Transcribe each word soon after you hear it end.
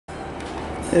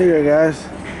There you go, guys.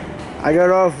 I got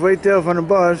off right there from the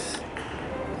bus.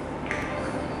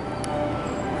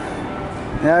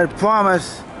 And I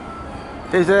promise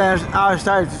is that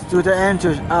outside to the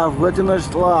entrance of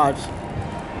Wilderness Lodge.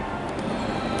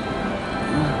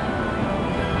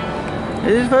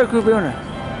 It is a very cool building.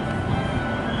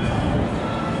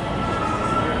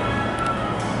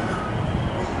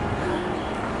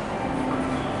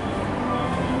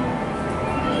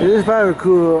 It is very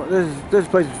cool. This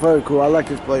place is very cool. I like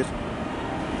this place.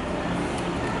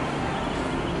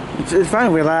 It's very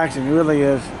relaxing. It really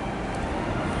is.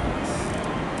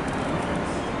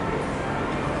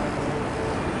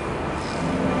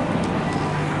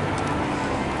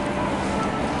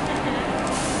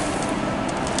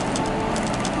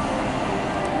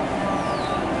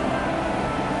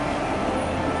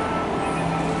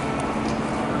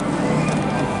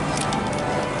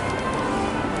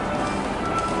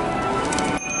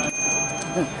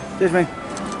 Excuse me.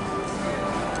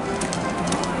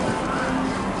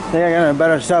 I think I got a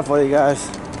better shot for you guys.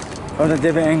 From a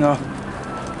different angle.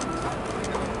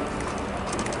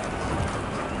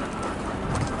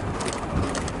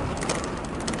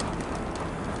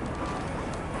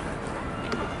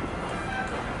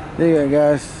 There you go,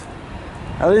 guys.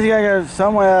 At least you got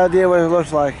some idea what it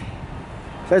looks like.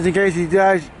 Just in case you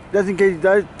guys,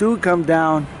 do come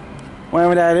down,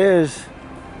 wherever that is,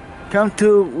 come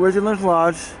to Wilderness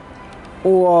Lodge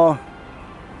or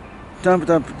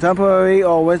temporary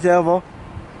or whatever.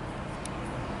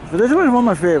 So this was one of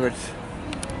my favorites.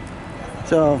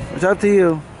 So it's up to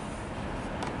you.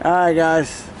 Alright,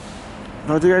 guys.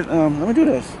 Let me do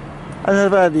this. I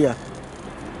have an idea.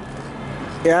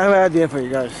 Yeah, I have an idea for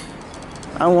you guys.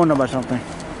 I wonder about something.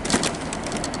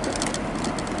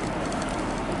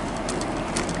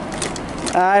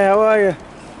 Hi, how are you?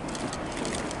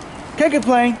 Can't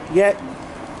complain yet.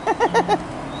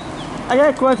 I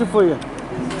got a question for you.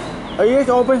 Are you guys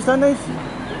open Sundays?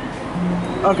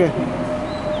 Okay.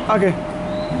 Okay.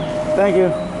 Thank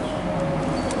you.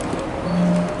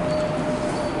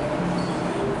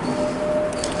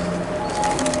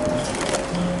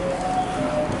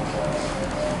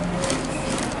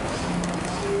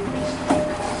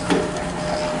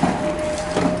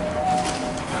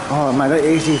 Oh man, that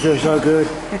AC feels so good.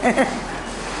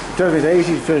 Trust me, the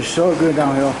AC feels so good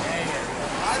down here.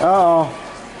 Uh-oh.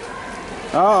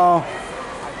 Uh-oh.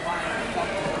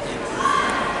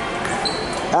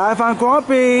 I found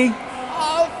Grumpy.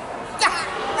 Oh,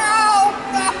 no.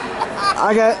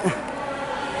 I got...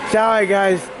 Sorry,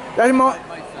 guys. That's more...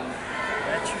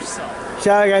 That's your son.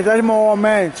 Sorry, guys. That's my old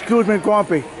man. Scrooge and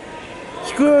Grumpy.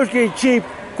 Scrooge get cheap.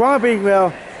 Grumpy,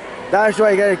 well, that's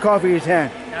why he got a coffee in his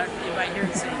hand. Now, you might hear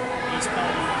it say, he's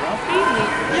called Grumpy?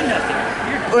 You're nothing.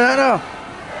 You're nothing. Well, no.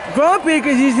 Grumpy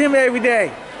because he's him every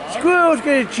day. Scrooge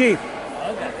get it cheap.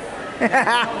 Okay.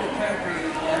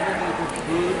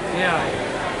 Yeah.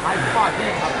 I fought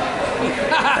him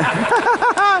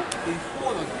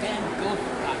before the damn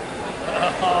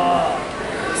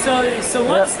ghost. So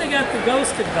once they got the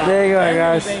ghost involved, there you go,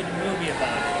 guys. They made a movie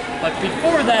about it. But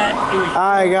before that, it was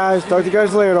Alright, guys. Talk to you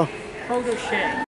guys later. protege.